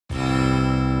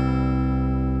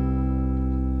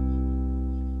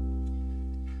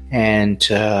And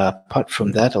apart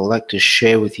from that, I'd like to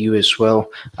share with you as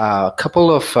well a couple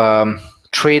of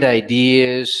trade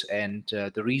ideas, and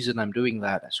the reason I'm doing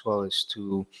that as well is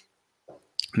to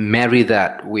marry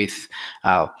that with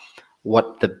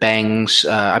what the banks,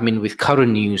 with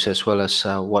current news, as well as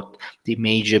what the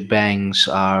major banks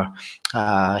are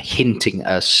hinting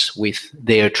us with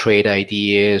their trade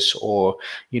ideas, or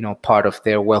part of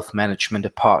their wealth management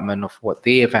department of what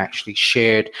they have actually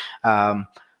shared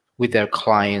with their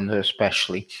clients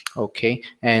especially. Okay,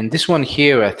 and this one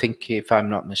here, I think, if I'm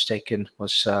not mistaken,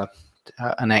 was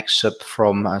an excerpt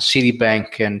from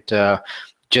Citibank, and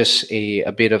just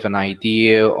a bit of an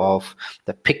idea of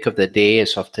the pick of the day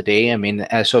as of today. I mean,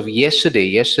 as of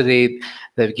yesterday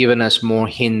they've given us more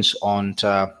hints on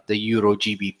the Euro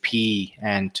GBP,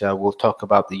 and we'll talk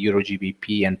about the Euro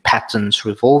GBP and patterns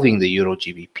revolving the Euro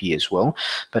GBP as well.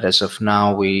 But as of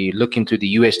now, we look into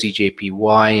the USD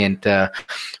JPY, and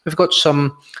we've got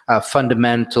some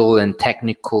fundamental and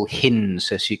technical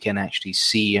hints, as you can actually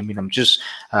see. I mean, I'm just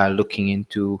looking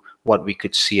into what we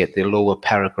could see at the lower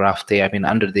paragraph there. I mean,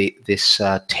 under this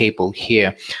table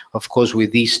here. Of course,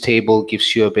 with this table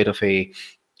gives you a bit of a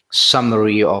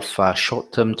summary of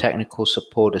short-term technical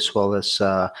support as well as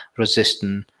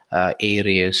resistant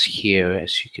areas here,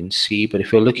 as you can see. But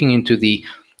if you're looking into the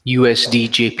USD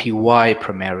JPY,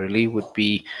 primarily would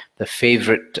be the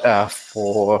favorite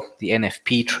for the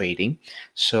NFP trading.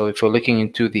 So if you're looking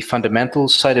into the fundamental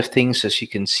side of things, as you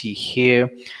can see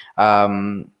here,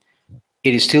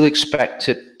 it is still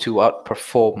expected to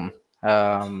outperform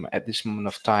at this moment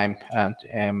of time,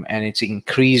 and it's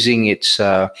increasing its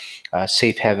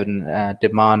safe haven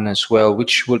demand as well,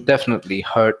 which will definitely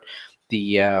hurt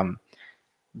the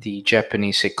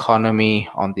Japanese economy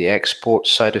on the export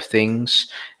side of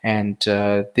things. And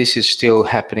this is still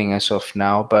happening as of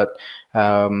now, but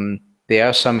there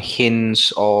are some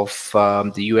hints of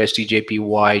the USD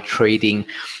JPY trading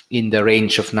in the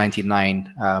range of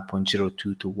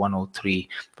 99.02 to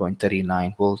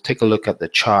 103.39. We'll take a look at the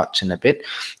charts in a bit,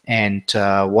 and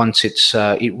once it's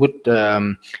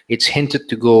hinted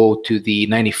to go to the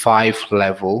 95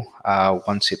 level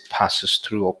once it passes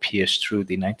through or pierces through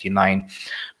the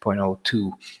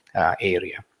 99.02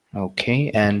 area. Okay,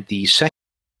 and the second